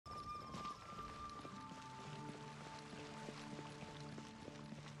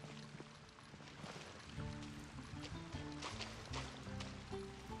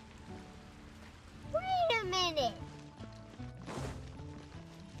minute.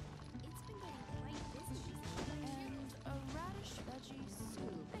 It's been getting quite busy. And a radish veggie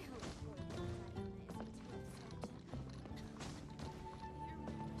soup.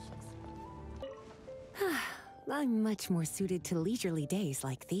 I'm much more suited to leisurely days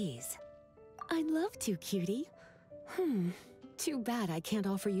like these. I'd love to, cutie. Too bad I can't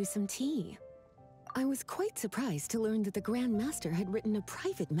offer you some tea. I was quite surprised to learn that the Grandmaster had written a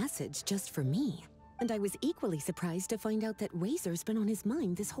private message just for me. And I was equally surprised to find out that Razor's been on his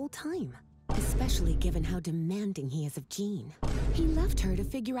mind this whole time. Especially given how demanding he is of Jean. He left her to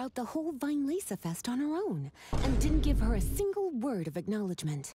figure out the whole weinlesefest on her own, and didn't give her a single word of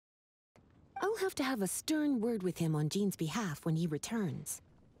acknowledgement. I'll have to have a stern word with him on Jean's behalf when he returns.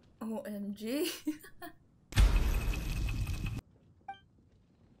 OMG.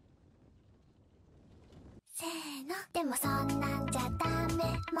 せーのでもそんなんじゃダメ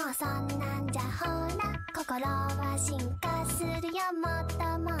もうそんなんじゃほら心は進化するよもっと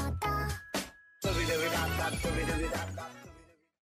もっと